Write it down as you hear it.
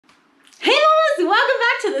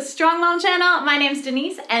to the Strong Mom channel. My name's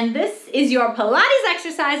Denise, and this is your Pilates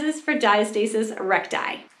exercises for Diastasis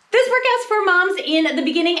Recti. This workout's for moms in the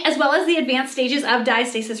beginning as well as the advanced stages of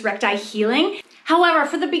Diastasis Recti healing. However,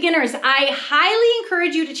 for the beginners, I highly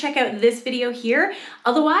encourage you to check out this video here.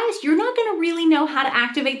 Otherwise, you're not gonna really know how to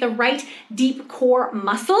activate the right deep core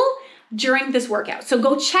muscle during this workout. So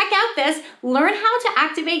go check out this, learn how to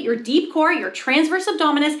activate your deep core, your transverse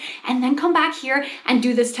abdominis, and then come back here and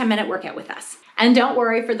do this 10-minute workout with us. And don't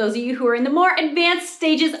worry, for those of you who are in the more advanced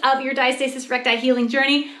stages of your Diastasis Recti healing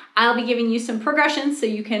journey, I'll be giving you some progressions so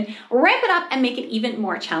you can ramp it up and make it even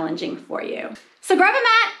more challenging for you. So grab a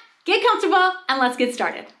mat, get comfortable, and let's get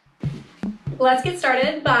started. Let's get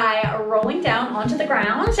started by rolling down onto the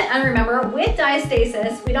ground. And remember, with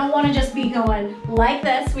diastasis, we don't want to just be going like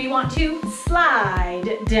this. We want to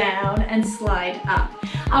slide down and slide up.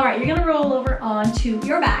 All right, you're gonna roll over onto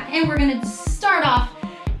your back, and we're gonna start off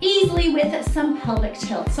easily with some pelvic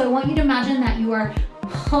tilt. So I want you to imagine that you are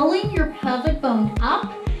pulling your pelvic bone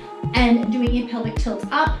up and doing a pelvic tilt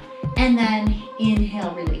up, and then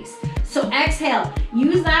inhale, release. So exhale,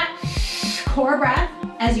 use that core breath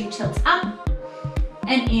as you tilt up,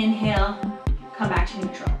 and inhale, come back to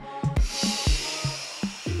neutral.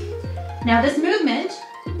 Now this movement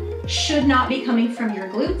should not be coming from your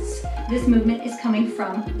glutes. This movement is coming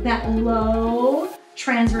from that low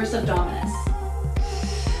transverse abdominis.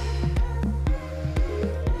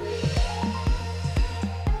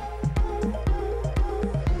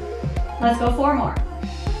 Let's go 4 more.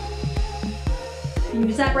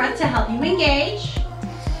 Use that breath to help you engage.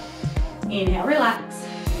 Inhale, relax.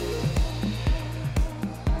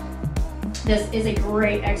 This is a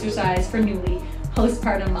great exercise for newly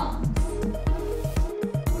postpartum moms.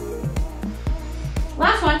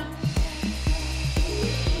 Last one.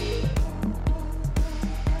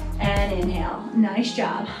 And inhale. Nice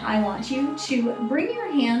job. I want you to bring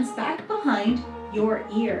your hands back behind your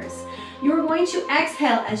ears. You're going to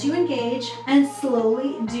exhale as you engage and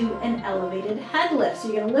slowly do an elevated head lift.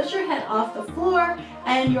 So you're gonna lift your head off the floor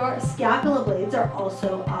and your scapula blades are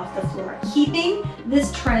also off the floor, keeping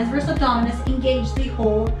this transverse abdominis engaged the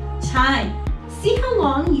whole time. See how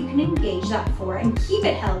long you can engage that for and keep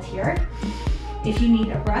it held here. If you need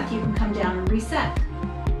a breath, you can come down and reset.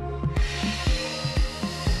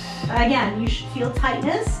 Again, you should feel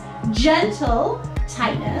tightness, gentle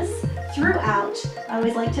tightness throughout. I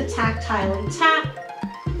always like to tactilely tap.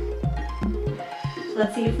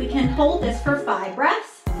 Let's see if we can hold this for 5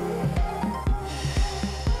 breaths.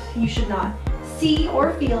 You should not see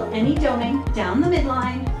or feel any doming down the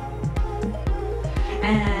midline.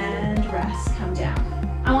 And rest, come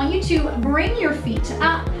down. I want you to bring your feet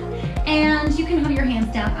up, and you can have your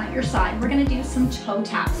hands down at your side. We're gonna do some toe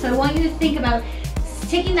taps. So I want you to think about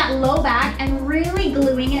taking that low back and really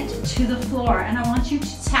gluing it to the floor. And I want you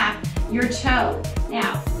to tap your toe.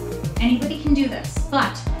 Now, anybody can do this,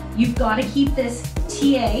 but you've got to keep this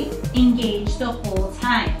TA engaged the whole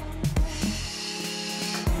time.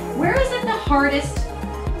 Where is the hardest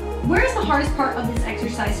part of this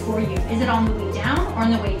exercise for you? Is it on the way down or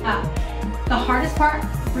on the way up? The hardest part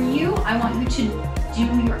for you, I want you to do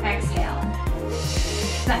your exhale.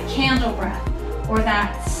 That candle breath, or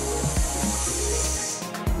that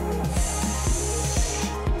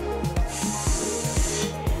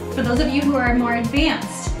For those of you who are more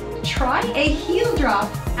advanced, try a heel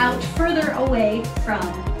drop out further away from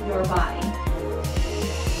your body.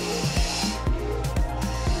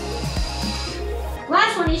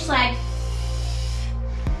 Last one, each leg.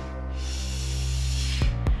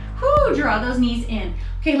 Whoo, draw those knees in.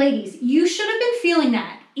 Okay, ladies, you should have been feeling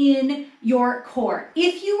that in your core.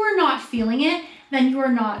 If you are not feeling it, then you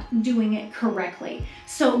are not doing it correctly.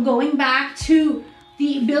 So going back to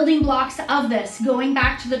the building blocks of this, going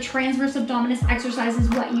back to the transverse abdominis exercise is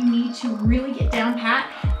what you need to really get down pat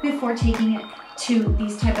before taking it to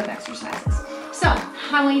these type of exercises. So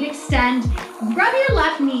I want you to extend, grab your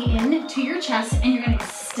left knee in to your chest, and you're gonna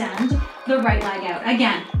extend the right leg out.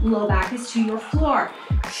 Again, low back is to your floor.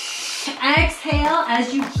 Exhale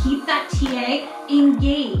as you keep that TA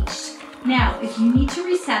engaged. Now, if you need to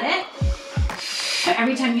reset it,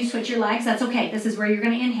 every time you switch your legs, that's okay. This is where you're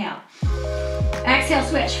gonna inhale. Exhale,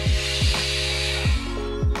 switch.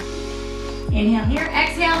 Inhale here,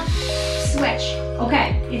 exhale, switch.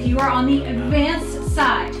 Okay, if you are on the advanced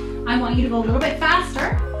side, I want you to go a little bit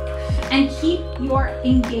faster and keep your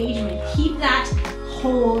engagement. Keep that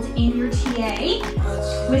hold in your TA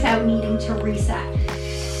without needing to reset.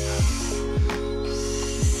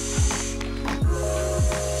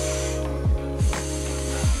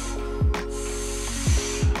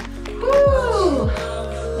 Woo!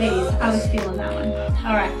 Ladies, I was feeling that one.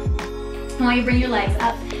 All right. I want you to bring your legs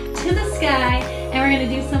up to the sky, and we're gonna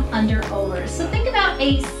do some under overs. So think about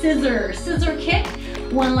a scissor kick.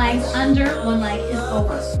 One leg's under, one leg is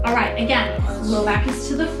over. All right, again, low back is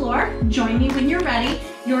to the floor. Join me when you're ready.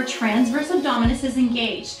 Your transverse abdominis is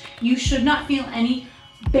engaged. You should not feel any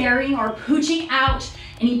bearing or pooching out,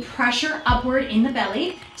 any pressure upward in the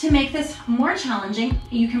belly. To make this more challenging,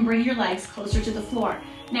 you can bring your legs closer to the floor.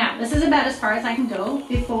 Now, this is about as far as I can go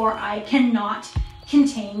before I cannot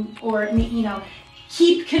contain or,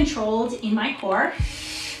 keep controlled in my core.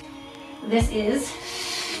 This is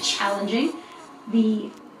challenging. The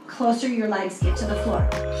closer your legs get to the floor.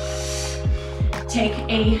 Take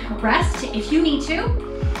a rest if you need to,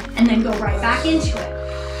 and then go right back into it.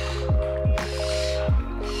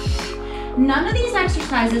 None of these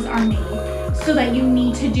exercises are made so that you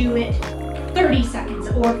need to do it 30 seconds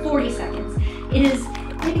or 40 seconds. It is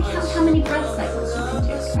maybe count how many breath cycles you can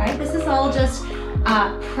do, right? This is all just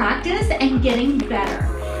practice and getting better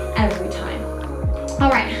every time. All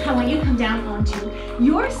right, I want you to come down onto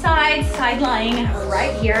your side lying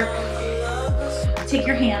right here. Take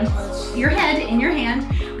your head in your hand,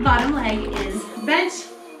 bottom leg is bent,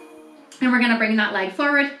 and we're gonna bring that leg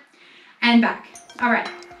forward and back. All right,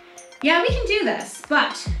 yeah, we can do this,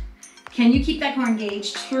 but can you keep that core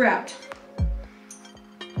engaged throughout?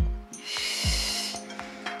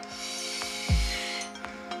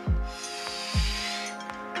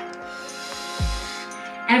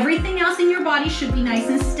 Everything else in your body should be nice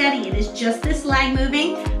and steady. It is just this leg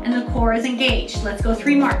moving and the core is engaged. Let's go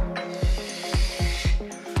 3 more.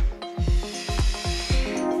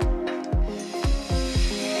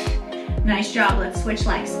 Nice job, let's switch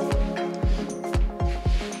legs.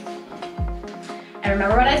 And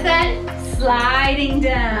remember what I said? Sliding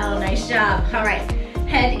down, nice job. All right,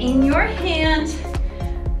 head in your hand,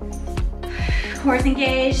 core is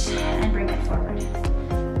engaged, and bring it forward.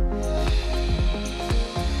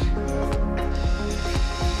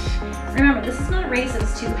 Remember, this is not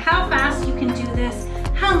races to how fast you can do this,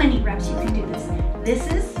 how many reps you can do this. This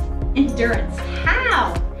is endurance.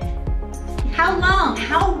 How long,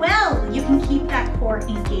 how well you can keep that core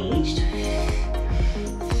engaged.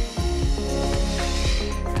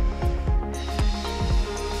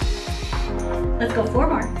 Let's go 4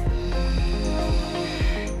 more.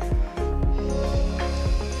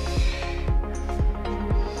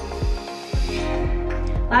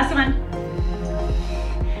 Last one.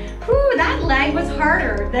 Whew, that leg was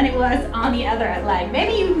harder than it was on the other leg.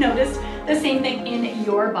 Maybe you've noticed the same thing in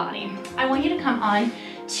your body. I want you to come on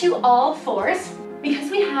to all fours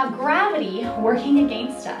because we have gravity working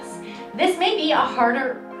against us. This may be a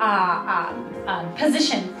harder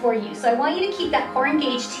position for you. So I want you to keep that core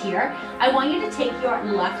engaged here. I want you to take your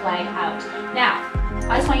left leg out. Now,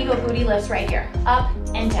 I just want you to go booty lifts right here, up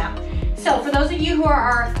and down. So for those of you who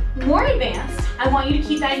are more advanced, I want you to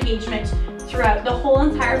keep that engagement throughout the whole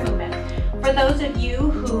entire movement. For those of you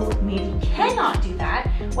who maybe cannot do that,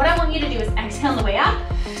 what I want you to do is exhale on the way up,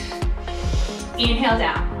 inhale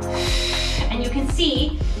down. And you can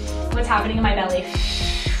see what's happening in my belly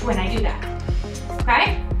when I do that.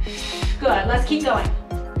 Okay? Good, let's keep going.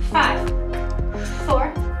 5,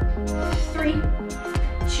 4, 3,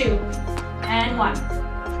 2, and 1.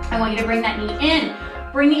 I want you to bring that knee in.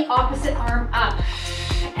 Bring the opposite arm up.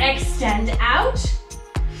 Extend out.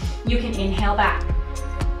 You can inhale back.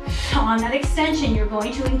 On that extension, you're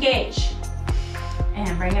going to engage.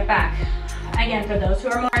 And bring it back. Again, for those who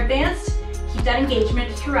are more advanced, keep that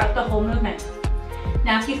engagement throughout the whole movement.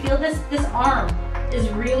 Now, if you feel this arm is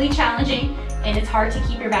really challenging and it's hard to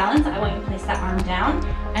keep your balance, I want you to place that arm down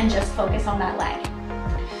and just focus on that leg.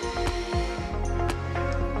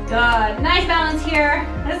 Good, nice balance here.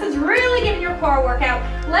 This is really giving your core a workout.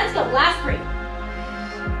 Let's go, last 3.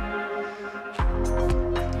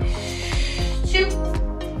 2,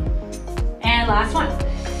 and last 1.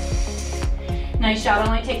 Nice job, I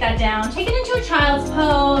want you to take that down. Take it into a child's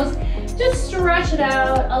pose. Just stretch it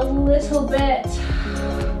out a little bit.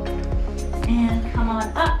 And come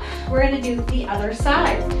on up. We're gonna do the other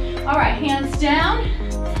side. All right, hands down,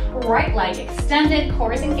 right leg extended,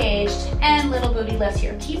 core is engaged, and little booty lifts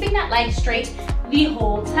here. Keeping that leg straight the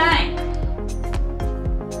whole time.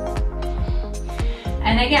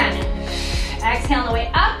 And again, exhale on the way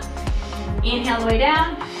up, inhale on the way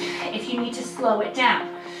down. If you need to slow it down.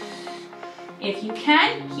 If you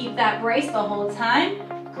can, keep that brace the whole time.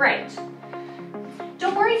 Great.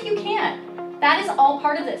 Don't worry if you can't. That is all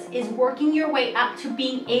part of this, is working your way up to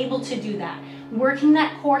being able to do that. Working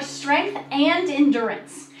that core strength and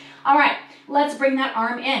endurance. All right, let's bring that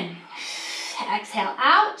arm in. Exhale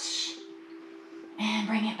out and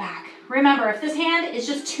bring it back. Remember, if this hand is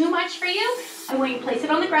just too much for you, I want you to place it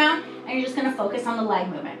on the ground and you're just gonna focus on the leg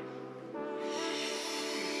movement.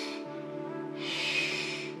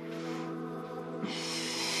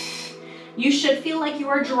 You should feel like you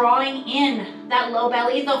are drawing in that low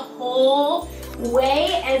belly the whole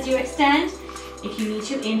way as you extend. If you need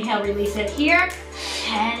to, inhale, release it here,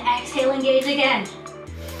 and exhale, engage again.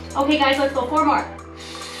 Okay guys, let's go 4 more.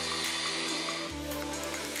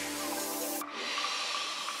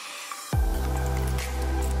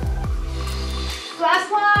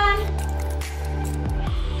 Last one.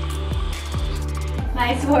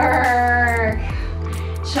 Nice work.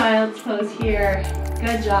 Child's pose here.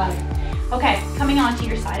 Good job. Okay, coming on to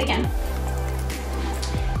your side again.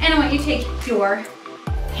 And I want you to take your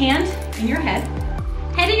hand in your head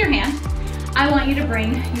in your hand. I want you to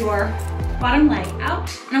bring your bottom leg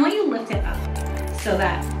out, and I want you to lift it up so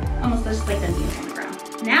that almost just like the knees on the ground.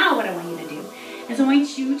 Now what I want you to do is I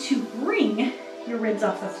want you to bring your ribs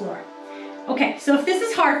off the floor. Okay, so if this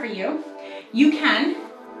is hard for you, you can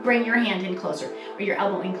bring your hand in closer or your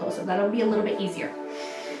elbow in closer. That'll be a little bit easier.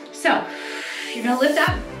 So you're gonna lift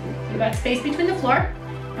up, you've got space between the floor,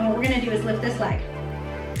 and what we're gonna do is lift this leg.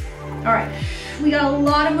 All right, we got a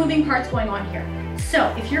lot of moving parts going on here.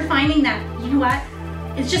 So if you're finding that, you know what,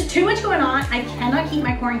 it's just too much going on, I cannot keep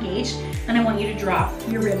my core engaged, then I want you to drop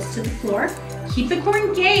your ribs to the floor. Keep the core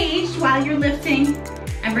engaged while you're lifting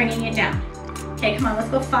and bringing it down. Okay, come on, let's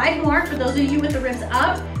go 5 more. For those of you with the ribs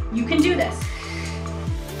up, you can do this.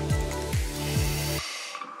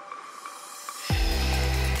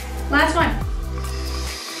 Last one.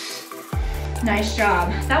 Nice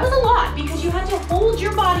job. That was a lot because you had to hold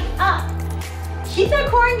your body up. Keep that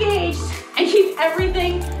core engaged and keep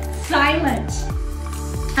everything silent.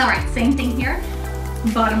 All right, same thing here.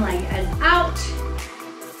 Bottom leg is out,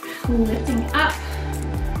 lifting up.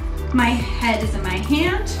 My head is in my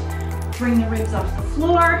hand. Bring the ribs off the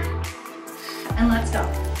floor, and let's go.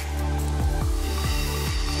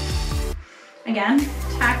 Again,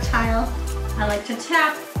 tactile. I like to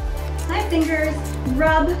tap my fingers,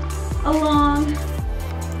 rub along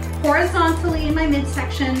horizontally in my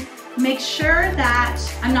midsection. Make sure that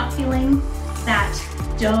I'm not feeling that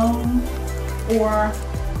dome or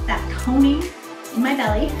that coning in my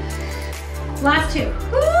belly. Last 2.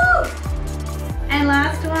 Woo! And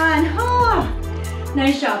last one. Oh.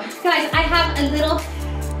 Nice job. Guys, I have a little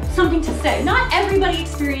something to say. Not everybody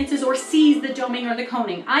experiences or sees the doming or the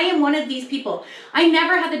coning. I am one of these people. I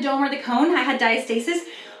never had the dome or the cone. I had diastasis,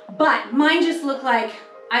 but mine just looked like,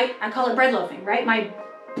 I call it bread loafing, right?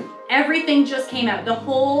 Everything just came out. The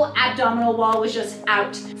whole abdominal wall was just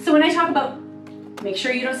out. So when I talk about make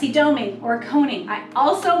sure you don't see doming or coning, I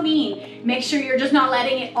also mean make sure you're just not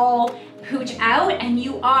letting it all pooch out and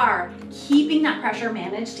you are keeping that pressure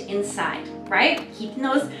managed inside, right? Keeping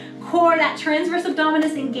those core, that transverse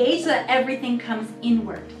abdominis engaged so that everything comes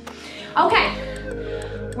inward. Okay,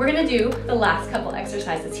 we're gonna do the last couple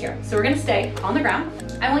exercises here. So we're gonna stay on the ground.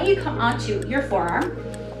 I want you to come onto your forearm.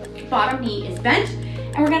 Bottom knee is bent,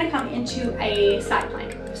 and we're gonna come into a side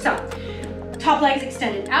plank. So, top leg's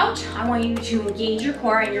extended out. I want you to engage your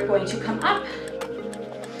core and you're going to come up.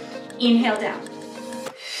 Inhale down.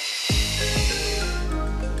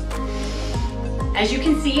 As you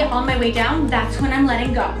can see on my way down, that's when I'm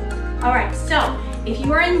letting go. All right, so if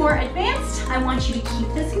you are in more advanced, I want you to keep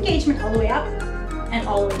this engagement all the way up and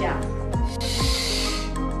all the way down.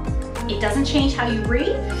 It doesn't change how you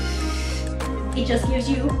breathe. It just gives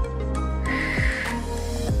you,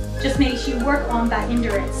 just makes you work on that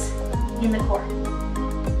endurance in the core.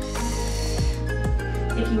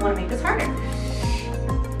 If you want to make this harder.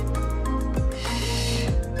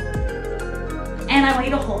 And I want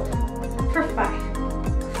you to hold for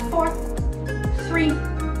 5, 4, 3,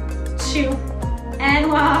 2,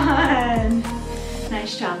 and 1.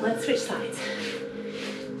 Nice job. Let's switch sides.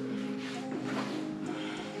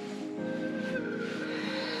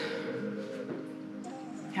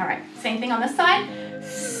 All right, same thing on this side.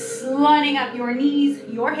 Lining up your knees,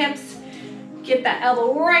 your hips. Get that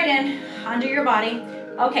elbow right in under your body.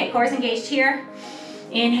 Okay, core's engaged here.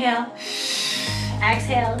 Inhale,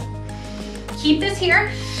 exhale. Keep this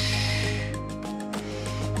here.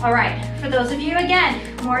 All right, for those of you, again,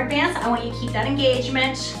 more advanced, I want you to keep that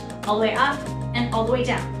engagement all the way up and all the way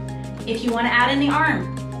down. If you want to add in the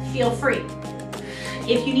arm, feel free.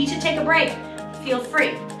 If you need to take a break, feel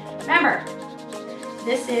free. Remember,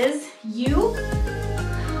 this is you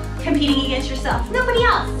competing against yourself, nobody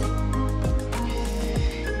else.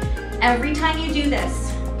 Every time you do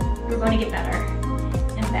this, you're going to get better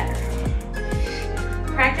and better.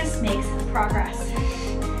 Practice makes progress.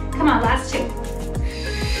 Come on, last 2.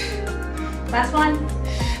 Last one.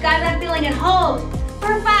 Guys, I'm feeling it. Hold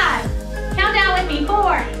for 5. Count down with me.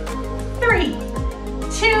 4, 3,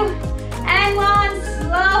 2, and 1.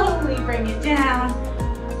 Slowly bring it down.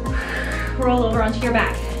 Roll over onto your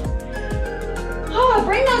back. Oh,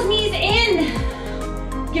 bring those knees in.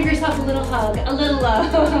 Give yourself a little hug, a little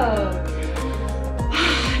love.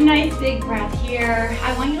 Nice big breath here.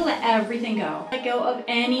 I want you to let everything go. Let go of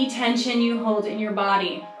any tension you hold in your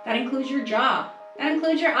body. That includes your jaw. That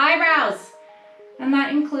includes your eyebrows. And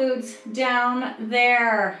that includes down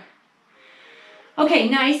there. Okay,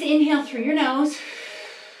 nice inhale through your nose.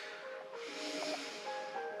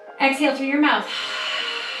 Exhale through your mouth.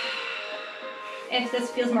 If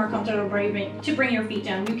this feels more comfortable to bring your feet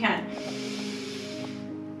down, you can.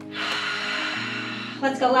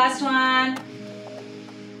 Let's go, last one.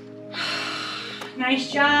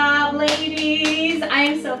 Nice job, ladies. I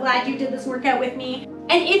am so glad you did this workout with me.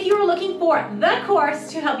 And if you are looking for the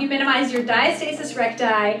course to help you minimize your diastasis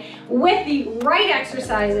recti with the right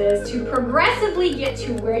exercises to progressively get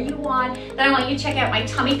to where you want, then I want you to check out my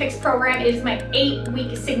Tummy Fix program. It is my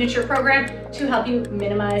 8-week signature program to help you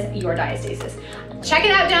minimize your diastasis. Check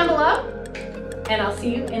it out down below, and I'll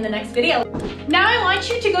see you in the next video. Now I want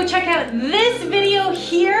you to go check out this video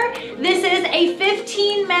here. This is a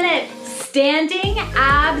 15-minute standing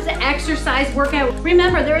abs exercise workout.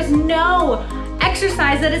 Remember, there is no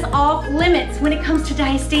exercise that is off limits when it comes to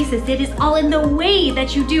diastasis. It is all in the way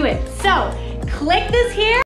that you do it. So click this here.